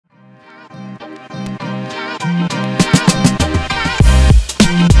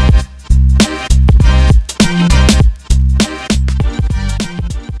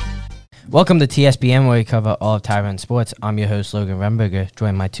Welcome to TSPN, where we cover all of Tyrone sports. I'm your host, Logan Remberger,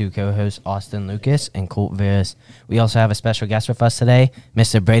 joined by two co-hosts, Austin Lucas and Colt Veras. We also have a special guest with us today,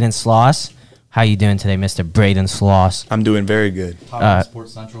 Mr. Braydon Sloss. How you doing today, Mr. Braydon Sloss? I'm doing very good.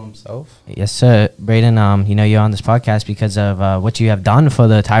 Sports Central himself. Yes, sir. Braydon, you're on this podcast because of what you have done for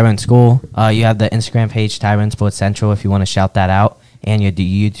the Tyrone school. You have the Instagram page, Tyrone Sports Central, if you want to shout that out, and your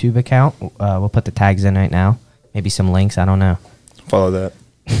YouTube account. We'll put the tags in right now. Maybe some links, I don't know. Follow that.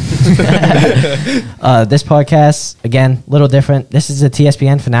 This podcast, again, a little different. This is the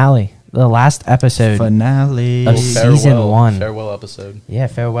TSPN finale, the last episode of season 1. Farewell episode. Yeah,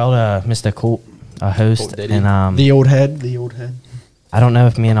 farewell to Mr. Colt, host. Colt Diddy. And The old head. I don't know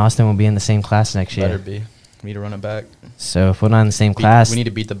if me and Austin will be in the same class next year. Better be. We need to run it back. So if we're not in the same class, we need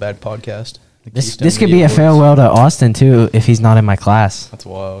to beat the bad podcast. This could be a farewell to Austin too if he's not in my class. That's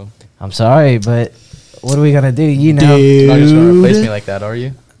wild. I'm sorry, but what are we gonna do? You know, You're not just gonna replace me like that, are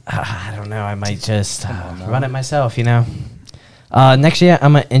you? I don't know. I might just run it myself. Next year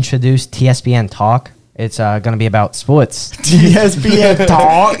I'm gonna introduce TSPN Talk. It's gonna be about sports. TSPN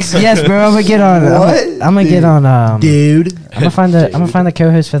Talks? Yes, bro. I'm gonna get on. What? I'm gonna get on. Dude. I'm gonna find the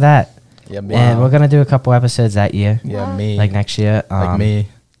co-host for that. Yeah, me. And we're gonna do a couple episodes that year. Yeah, me. Like next year. Like me.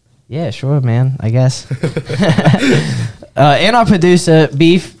 Yeah, sure, man. I guess. And our producer,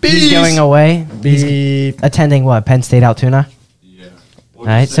 Beef. He's going away. He's attending what? Penn State Altoona? Yeah. All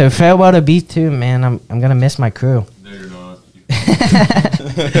right, so farewell to Beef too, man. I'm going to miss my crew. No, you're not.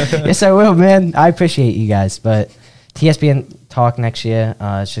 Yes, I will, man. I appreciate you guys. But TSPN Talk next year,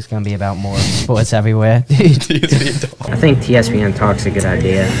 it's just going to be about more sports everywhere. I think TSPN Talk's a good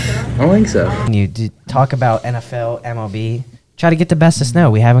idea. I think so. You talk about NFL, MLB. Try to get the best of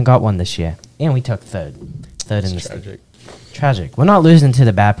snow. We haven't got one this year. And we took third in the state. Tragic. We're not losing to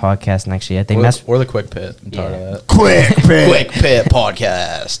the bad podcast next year. Or the Quick Pit. I'm tired of that. Quick Pit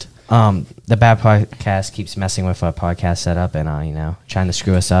podcast. The bad podcast keeps messing with our podcast setup and, trying to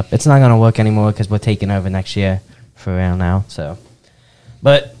screw us up. It's not going to work anymore because we're taking over next year for real now. So,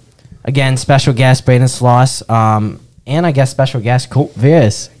 but again, special guest Braydon Sloss, and I guess special guest Colt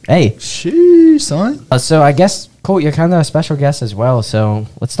Veras. Hey, Sheesh, son. so I guess Colt, you're kind of a special guest as well. So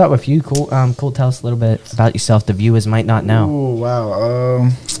let's start with you, Colt. Colt, tell us a little bit about yourself. The viewers might not know. Oh, wow.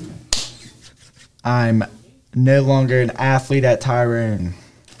 I'm no longer an athlete at Tyrone.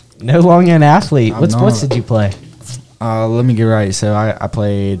 No longer an athlete. I'm What sports not. did you play? Let me get right. So I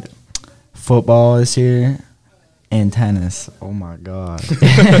played football this year and tennis. Oh, my God.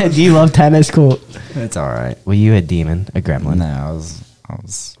 Do you love tennis, Colt? It's all right. Were you a demon, a gremlin? No, I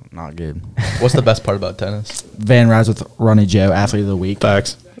was not good. What's the best part about tennis? Van Rides with Ronnie Joe, athlete of the week.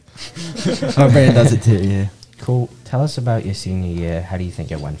 Facts. My brand does it too, yeah. Cool. Tell us about your senior year. How do you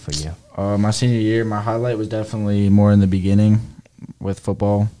think it went for you? My senior year, my highlight was definitely more in the beginning with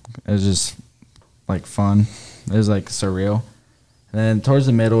football. It was just like fun. It was like surreal. And then towards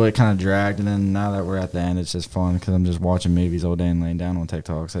the middle, it kind of dragged. And then now that we're at the end, it's just fun because I'm just watching movies all day and laying down on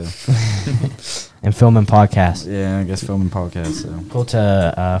TikTok. So And filming podcasts. yeah, I guess filming podcasts. So Colt's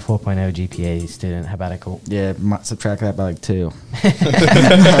a 4.0 GPA student. How about it, Colt? yeah, might subtract that by like 2.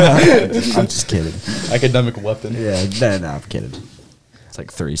 I'm just kidding. Academic weapon. Yeah, no, I'm kidding. It's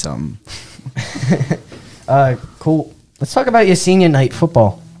like 3 something. Cool. Let's talk about your senior night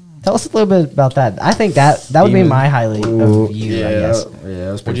football. Tell us a little bit about that. I think that would be my highlight of you, I guess. Yeah,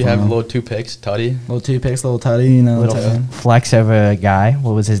 it was Would pretty you have fun. little 2 picks, Tutty? Little 2 picks, little tutty, Little Tyrone. flex over a guy.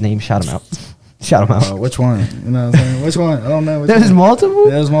 What was his name? Shout him out. Shout him out. Which one? You know what I'm saying? Which one? I don't know. Which There's one. multiple?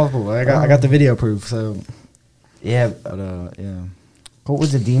 There's multiple. I got the video proof. So, Yeah. but yeah. Colt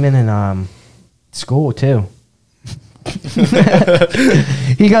was a demon in school, too.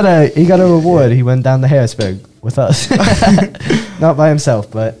 he got a reward. He went down to Harrisburg with us. Not by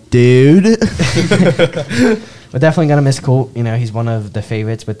himself, but Dude. we're definitely gonna miss Colt. He's one of the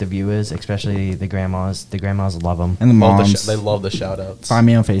favorites with the viewers, especially the grandmas. The grandmas love him. And the Love moms. they love the shout outs. Find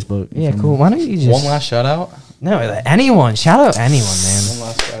me on Facebook. Yeah, cool. Why don't you just One last shout out? no anyone? Shout out anyone, man. One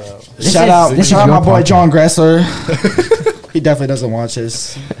last shout out. Shout This is out your my boy podcast. John Gressler. He definitely doesn't watch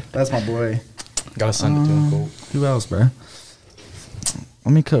this. That's my boy. Gotta send it to him, Colt. Who else, bro?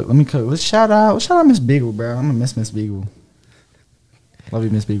 Let me cook. Let's shout out Miss Beagle, bro. I'm gonna miss Miss Beagle. Love you,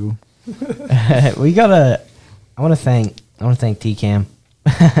 Miss Beagle. I want to thank TCam.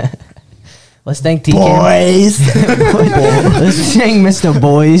 Let's thank TCam. Boys. Let's thank Mr.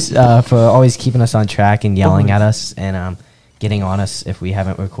 Boys for always keeping us on track and yelling at us and getting on us if we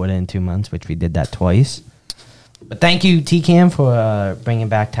haven't recorded in 2 months, which we did that twice. But thank you, TCam, for bringing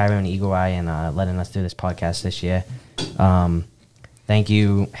back Tyrone Eagle Eye and letting us do this podcast this year. Thank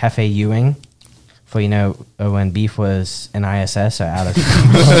you, Hefe Ewing, for when beef was an ISS or out of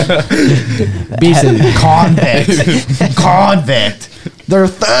Beast is convict. Convict. They're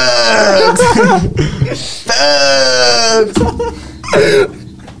thugs. Thugs.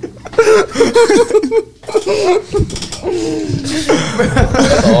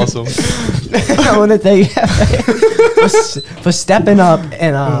 That's awesome. I want to thank you for stepping up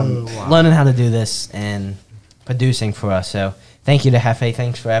and learning how to do this and producing for us. So thank you to Hefe.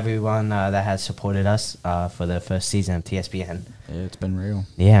 Thanks for everyone that has supported us for the first season of TSPN. Yeah, it's been real.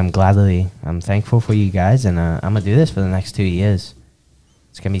 Yeah, I'm thankful for you guys, and I'm going to do this for the next 2 years.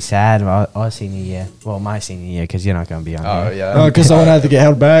 It's going to be sad our senior year. Well, my senior year, because you're not going to be on here. Yeah. Oh, because someone had to get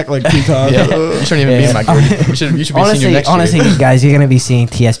held back like 2 times. Yeah. You shouldn't even be in my grade. You should be senior next honestly, year. guys, you're going to be seeing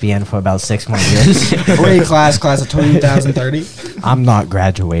TSPN for about 6 more years. Grade class of 2030. I'm not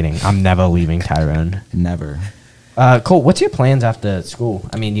graduating. I'm never leaving Tyrone. Never. Colt, what's your plans after school?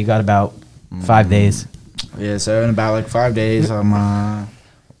 I mean, you got about 5 days. Yeah, so in about like 5 days, I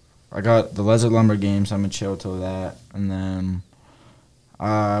got the Lizard Lumber game, so I'm gonna chill till that, and then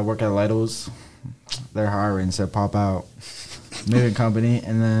I work at Lidl's. They're hiring, so pop out. Moving company,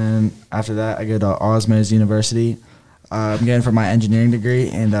 and then after that, I go to Osmos University. I'm getting for my engineering degree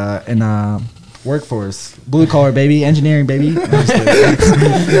and in workforce, blue collar baby, engineering baby. No, I'm just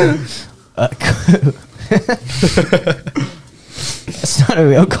kidding. It's not a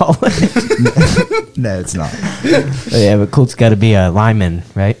real college. No, it's not. Yeah, but Colt's got to be a lineman,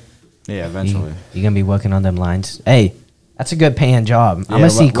 right? Yeah, eventually. You're going to be working on them lines. Hey, that's a good paying job. I'm Yeah, going to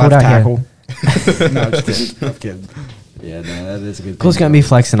see Colt out tackle. here. No, I'm just kidding. I'm kidding. Yeah, no, that is a good. Colt's going to be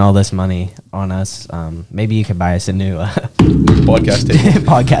flexing all this money on us. Maybe you could buy us a new Podcast table.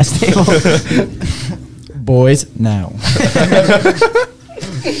 podcast table. Boys, no.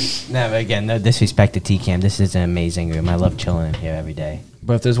 No, but again, no disrespect to T-Cam. This is an amazing room. I love chilling in here every day.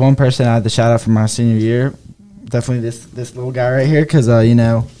 But if there's one person I had to shout out for my senior year, definitely this little guy right here, because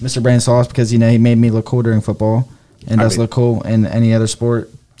Mr. Braydon Sloss, because he made me look cool during football and does look cool in any other sport.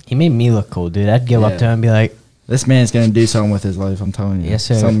 He made me look cool, dude. I'd go up to him and be like, this man's gonna do something with his life. I'm telling you. Yes,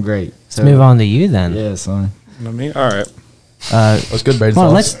 sir. Something great. let's move on to you then. Yeah, son. Not me? All right. What's good, Braydon? Come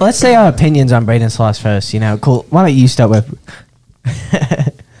on, let's say our opinions on Braydon Sloss first. Cool. Why don't you start with?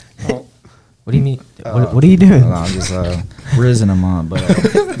 What do you mean? What are you doing? No, I'm just rizzing him on, but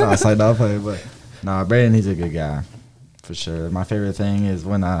no, it's like not play. But no, Braydon, he's a good guy for sure. My favorite thing is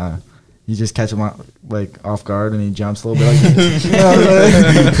when you just catch him off guard and he jumps a little bit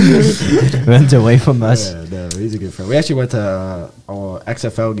like Runs away from us. Yeah, no, he's a good friend. We actually went to a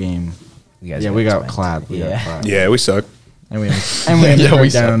XFL game. We got clapped. Yeah, we suck. And we ended Yeah, we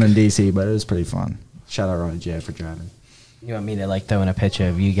down in DC, but it was pretty fun. Shout out Ronnie J for driving. You want me to throw in a picture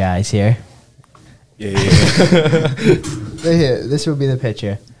of you guys here? Yeah. Here, this will be the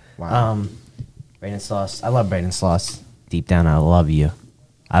picture. Wow. Braydon Sloss. I love Braydon Sloss. Deep down, I love you.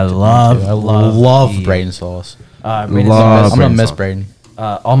 I love you. Braydon Sloss. Braydon Love Sloss. I'm gonna miss Braydon.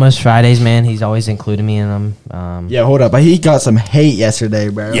 Braydon. Almost Fridays, man. He's always including me in them. Yeah, hold up. But he got some hate yesterday,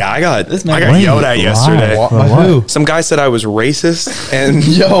 bro. Yeah, I got man- yelled at yesterday. Why? By For what? who? Some guy said I was racist and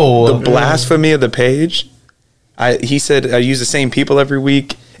Yo. the blasphemy of the page. He said I use the same people every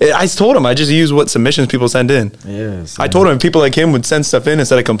week. I told him I just use what submissions people send in. Yes. I told him people like him would send stuff in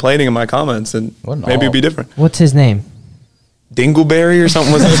instead of complaining in my comments, and What an maybe it'd be all. different. What's his name? Dingleberry or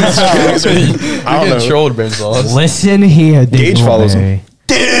something was his You're I don't getting know. trolled, Braydon Sloss. Listen here, Gage follows him.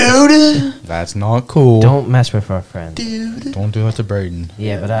 Dude. That's not cool. Don't mess with our friend. Don't do that to Braydon.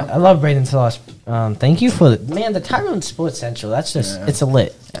 Yeah, but I love Braydon Sloss. Thank you for the Tyrone Sports Central. That's just it's a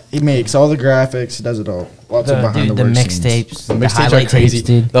lit. He makes all the graphics. He does it all. Lots of behind Dude, the the works mixtapes, scenes. The the mixtapes highlight are crazy. tapes,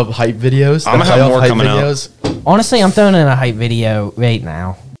 dude. The hype videos. I'm the gonna have playoff more hype coming out. videos. Honestly, I'm throwing in a hype video right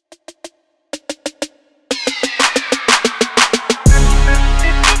now.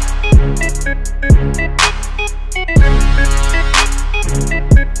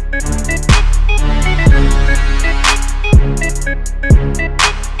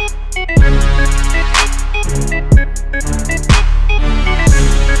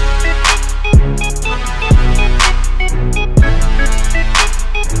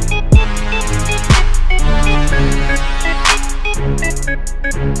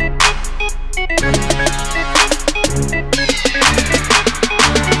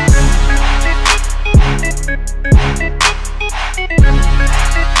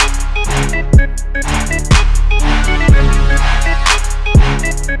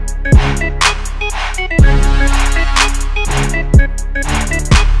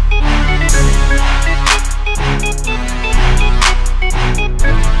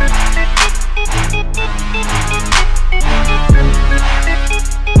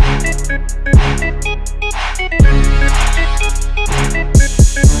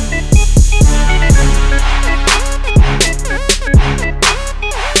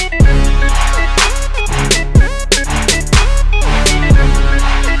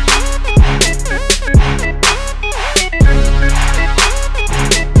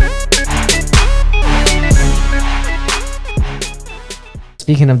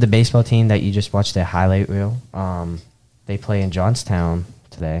 Speaking of the baseball team that you just watched their highlight reel, they play in Johnstown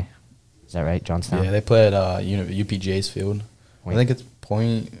today. Is that right, Johnstown? Yeah, they play at UPJ's field. Point. I think it's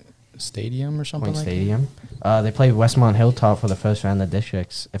Point Stadium or something Point like Stadium. They play Westmont Hilltop for the first round of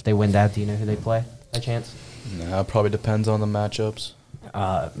districts. If they win that, do you know who they play by chance? that. Nah, it probably depends on the matchups.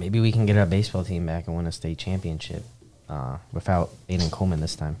 Maybe we can get our baseball team back and win a state championship without Aiden Coleman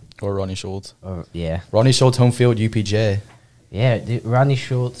this time. Or Ronnie Schultz. Or yeah. Ronnie Schultz, home field, UPJ. Yeah, dude, Rodney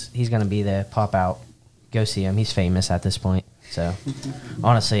Schultz, he's going to be there. Pop out. Go see him. He's famous at this point. So,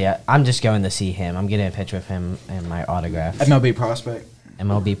 honestly, I'm just going to see him. I'm getting a picture of him and my autograph. MLB prospect.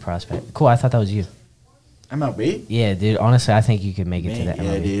 MLB prospect. Cool, I thought that was you. MLB? Yeah, dude, honestly, I think you could make it to the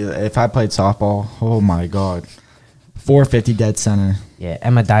Yeah, MLB. dude. If I played softball, oh my God. 450 dead center. Yeah,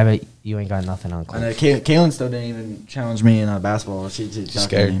 Emma Diver, you ain't got nothing on I Colt. know Kaylin still didn't even challenge me in basketball. She's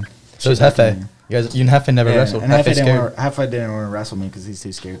Scared. So is Hefe. You and Hefe never wrestled. And Hefe's scared. Hefe didn't want to wrestle me because he's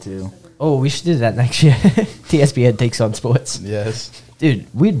too scared too. Oh, we should do that next year. TSPN takes on sports. Yes. Dude,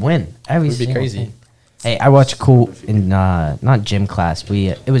 we'd win. Every We'd be single crazy. thing. Hey, I watched Colt in, not gym class.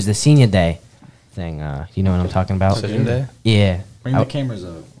 It was the senior day thing. You know what I'm talking about? Senior day? Yeah. Bring the cameras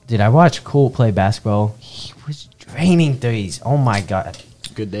up. Dude, I watched Colt play basketball. He was draining threes. Oh, my God.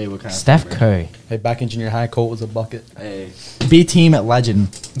 Good day. What kind Steph of Curry. Hey, back in junior high, Colt was a bucket. Hey. B team at Legend.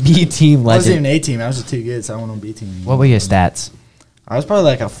 B team I wasn't even legend. A team. I was just too good, so I went on B team. What were your stats? I was probably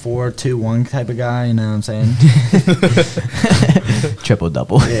like a 4-2-1 type of guy. You know what I'm saying? Triple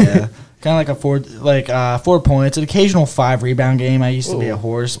double. Yeah. Kind of like 4 points, an occasional 5 rebound game. I used to be a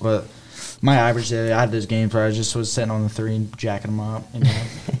horse, but my average day, I had those games where I just was sitting on the 3 and jacking them up. You know?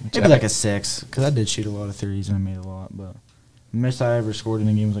 Maybe like a 6, because I did shoot a lot of threes and I made a lot. But the most I ever scored in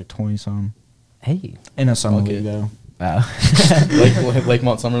a game was like 20-some. Hey. In a summer Okay. league, though. Wow.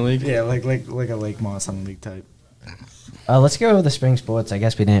 Lakemont Summer League? Yeah, like a Lakemont summer league type. Let's go over the spring sports. I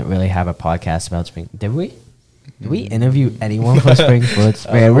guess we didn't really have a podcast about spring. Did we? Did we interview anyone for spring sports?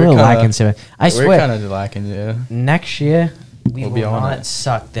 Man, we're we're kinda- lacking so. I We're swear, kind of lacking, yeah. next year we We'll will be on not it.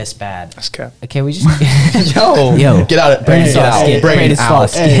 suck this bad. That's cap. Okay, we just Yo, get out of Braydon Get out. Sloss, Braydon Braydon out.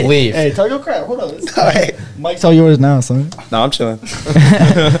 Sloss. Leave. Hey, tell your crap. Hold on. Hey. Mike's all yours now, son. No, I'm chilling.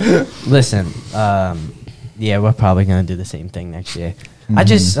 Listen. Yeah, we're probably gonna do the same thing next year. I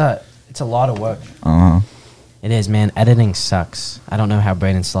just it's a lot of work. Uh-huh. It is, man. Editing sucks. I don't know how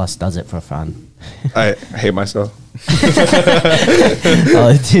Braydon Sloss does it for fun. I hate myself.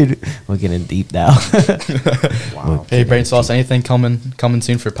 Oh, dude, we're getting deep now. Wow. Hey, Brain Sauce, anything coming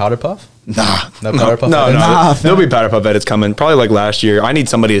soon for Powder Puff? Nah. No Powder Puff No, edits? Nah, There'll be powder puff edits coming. Probably like last year. I need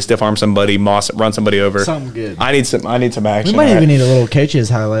somebody to stiff arm somebody, run somebody over. Something good. I need some action. We might even need a little coaches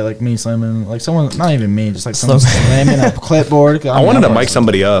highlight, like me slamming, like someone, not even me, just like someone slamming a clipboard. I wanted to mic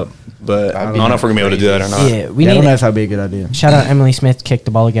somebody up, but I don't know if we're gonna be able to do that or not. Yeah, we I don't need. know if that'd be a good idea. Shout out Emily Smith. Kick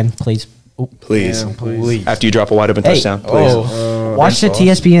the ball again, please. Oh. Please. Yeah, please. After you drop a wide open Hey. touchdown, please. Watch the Brain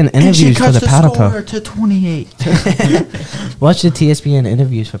Sauce. TSPN interviews for the Powder Puff. to 28. Watch the TSPN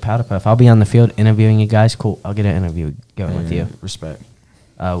interviews for Powder Puff. I'll be on the field interviewing you guys. Cool. I'll get an interview going with you. Respect.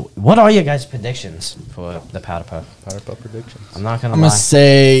 What are your guys' predictions for the Powder Puff? Powder Puff predictions. I'm not gonna I'm lie. gonna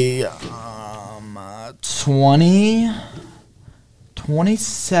say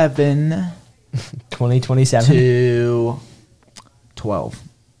 27 2027 to 12.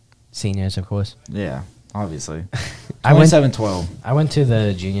 seniors, of course. Yeah, obviously. I went. 27-12. I went to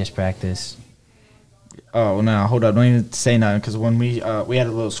the juniors practice. Oh no, hold up! Don't even say nothing because when we had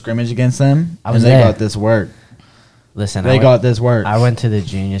a little scrimmage against them, I was and they there. got this work. Listen, They got this work. I went to the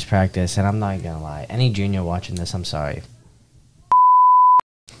juniors practice, and I'm not gonna lie. Any junior watching this, I'm sorry.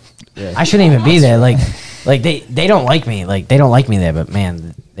 Yeah. I shouldn't even be there. Like they don't like me. Like they don't like me there. But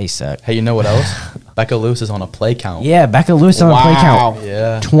man, they suck. Hey, you know what else? Becca Lewis is on a play count. Yeah, Becca Lewis on a play count.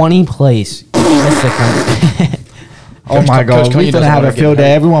 Yeah. 20 plays. Missed the count. Oh my Coach God, Coney we're doesn't gonna have wanna a get field day.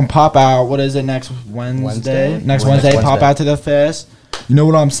 hurt. Everyone pop out. What is it next Wednesday? Next Wednesday, pop Wednesday. out to the fest. You know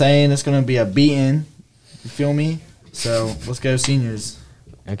what I'm saying? It's gonna be a beating. You feel me? So let's go seniors.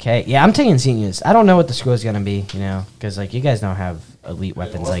 Okay, yeah, I'm taking seniors. I don't know what the score is gonna be, you know, because like you guys don't have elite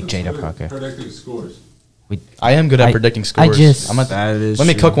weapons like Jada Parker. Predicting scores. I am good at I- predicting I scores. just- I'm at That is let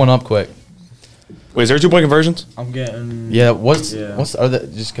me true. cook one up quick. Wait, is there 2-point conversions? I'm getting. Yeah, what's Yeah. are they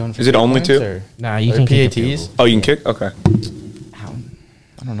just going for Is it 2 only points, 2? or- Nah, you or can kick a field PATs. goal. Oh, you can kick? Okay.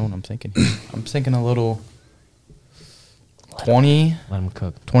 I don't know what I'm thinking. I'm thinking a little 20 Let them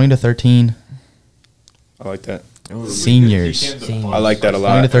cook. to 13 I like that. seniors. Seniors. I like that a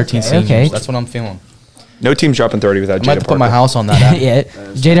 20 to lot. 13 Okay, seniors. okay. That's what I'm feeling. No team's dropping 30 without I might have Jada to put my Parker. house on that. Yeah,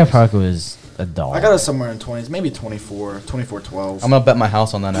 Jada Parker was a doll. I got us somewhere in 20s, maybe 24, 12. I'm gonna bet my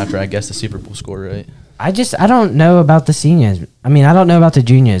house on that after I guess the Super Bowl score right. I don't know about the seniors. I mean, I don't know about the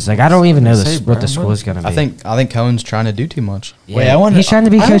juniors. Like, I don't even know what the school's going to be. I think Cohen's trying to do too much. Yeah. Wait, I wonder. He's trying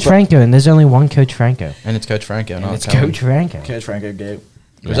to be Coach Franco, and there's only one Coach Franco. And it's Coach Franco, And not it's Cohen. Coach Franco. Coach Franco gave.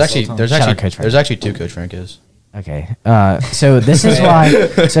 There's Yes. actually Shout out Coach Franco. there's actually 2 Coach Francos. Okay. So this is why.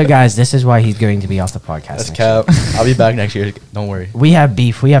 So guys, this is why he's going to be off the podcast. That's next year. cap. I'll be back next year. Don't worry. We have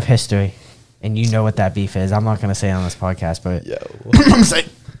beef. We have history, and you know what that beef is. I'm not going to say it on this podcast, but Yo.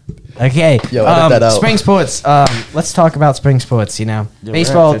 okay. Yo, edit that out. Spring sports. Let's talk about spring sports. You know, Yeah, we're at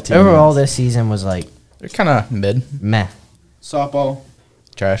baseball 15 overall minutes. this season was like They're kind of mid. meh. Softball.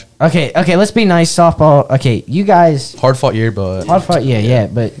 Trash. Okay. Let's be nice. Softball. Okay, you guys. Hard fought year, but Hard fought. Yeah,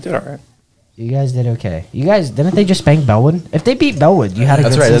 but Did all right. you guys did okay. You guys didn't they just spank Bellwood? If they beat Bellwood, you had a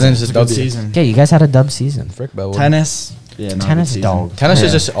that's good right. season. Then it's just Good W. season. Okay, you guys had a dub season. Frick Bellwood. Tennis. Yeah, not a Tennis good season. dog. Tennis is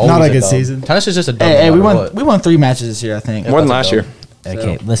Yeah. just always Not a a good dub. season. Tennis is just a dub. Hey, no we matter won. what. We won 3 matches this year, I think. More than that's last a year.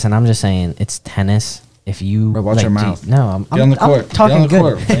 Okay, listen, I'm just saying it's tennis. If you Bro, watch like, your mouth. no, I'm Get on the court. I'm talking Get on the good.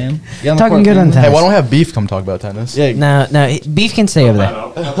 court, man. Get on the Talking court, good man. on tennis. Hey, why don't we have Beef come talk about tennis? Yeah. No, beef can stay over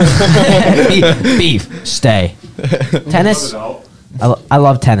there. beef, stay. Tennis. I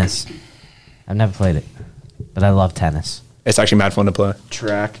love tennis. I've never played it, but I love tennis. It's actually mad fun to play.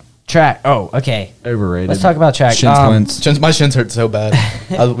 Track. Track. Oh, okay. Overrated. Let's talk about track. Shin splints. My shins hurt so bad.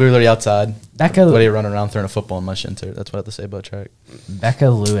 We were literally outside. Becca Literally running around throwing a football and my shins hurt. That's what I have to say about track. Becca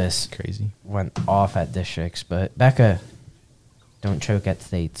Lewis Crazy. went off at districts, but Becca, don't choke at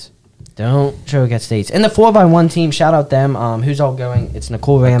states. Don't choke at states. And the 4x1 team, shout out them. Who's all going? It's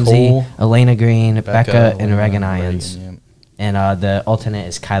Nicole Ramsey, Nicole, Elena Green, Becca, and Elena, Reagan Irons. And the alternate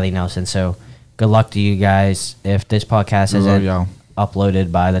is Kylie Nelson. So good luck to you guys. If this podcast We love isn't y'all.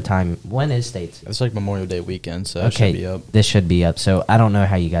 uploaded by the time, when is states? It's like Memorial Day weekend, so it should Okay, be up. this should be up. So I don't know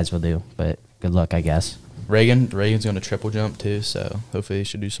how you guys will do, but good luck, I guess. Reagan's going to triple jump too, so hopefully he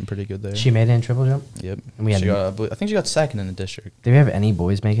should do some pretty good there. She made it in triple jump. Yep. And we had- I think she got second in the district. Do we have any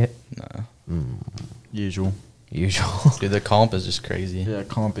boys make it? No. Usual. Usual. Dude, the comp is just crazy. Yeah,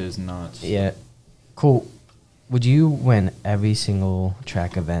 comp is nuts. Yeah. Cool. Would you win every single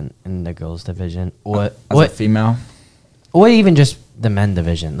track event in the girls division, or As a female. or even just the men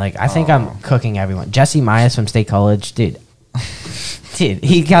division? Like, I think I'm cooking everyone. Jesse Myers from State College, dude. Dude,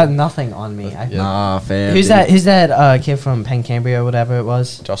 he got nothing on me. Yeah. Nah, fair. Who's dude. that? Who's that kid from Penn Cambria or whatever it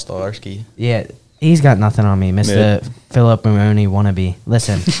was? Josh Stolarski. Yeah, he's got nothing on me, Mr. Philip Maroney wannabe.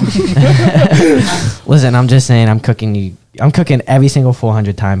 Listen, listen. I'm just saying, I'm cooking you. I'm cooking every single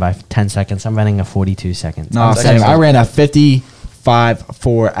 400 time by 10 seconds. I'm running a 42 seconds. Nah, That's same. I actually- ran a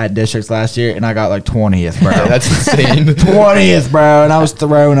 55-4 at districts last year, and I got like 20th, bro. Yeah, that's insane. 20th, bro. And I was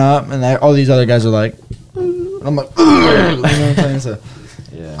throwing up, and all these other guys are like, and I'm like, you know what I'm saying? So,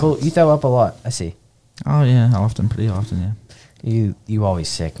 yeah. Cool. You throw up a lot. I see. Oh yeah, pretty often, yeah. You always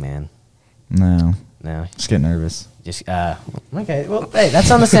sick, man. No, No, just get nervous. just okay. Well, hey,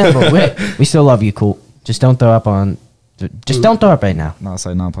 that's understandable. we still love you, cool. Just don't throw up on. Just don't throw up right now. No,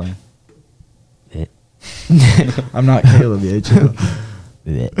 say not playing. It. I'm not Caleb, yeah, chill.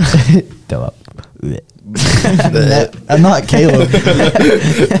 Throw up. I'm not Caleb.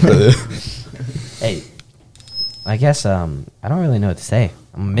 Hey, I guess I don't really know what to say.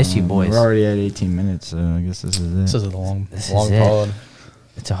 I miss you, boys. We're already at 18 minutes, so I guess this is it. This is a long This is long it. pod.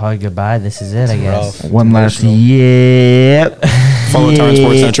 It's a hard goodbye. This is it, I guess. rough. One last Emotional. yep. Follow Tarrant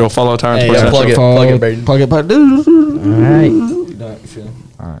Sports Central. Follow Tarrant Hey, Sports yeah, Central. plug it, Braydon. Plug it. All right.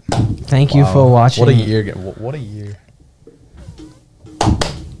 All right. Thank you for watching. What a year! What a year!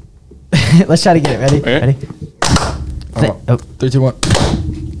 Let's try to get it. Ready? Okay. Ready? Oh. 3, 2, 1.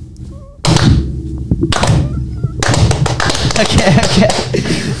 Okay.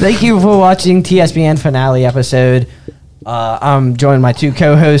 Thank you for watching TSPN finale episode. I'm joined by 2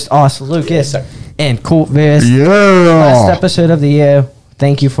 co-hosts, Austin Lucas and Colt Viss. Last Yeah. episode of the year.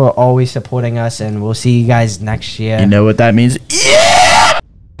 Thank you for always supporting us, and we'll see you guys next year. You know what that means? Yeah.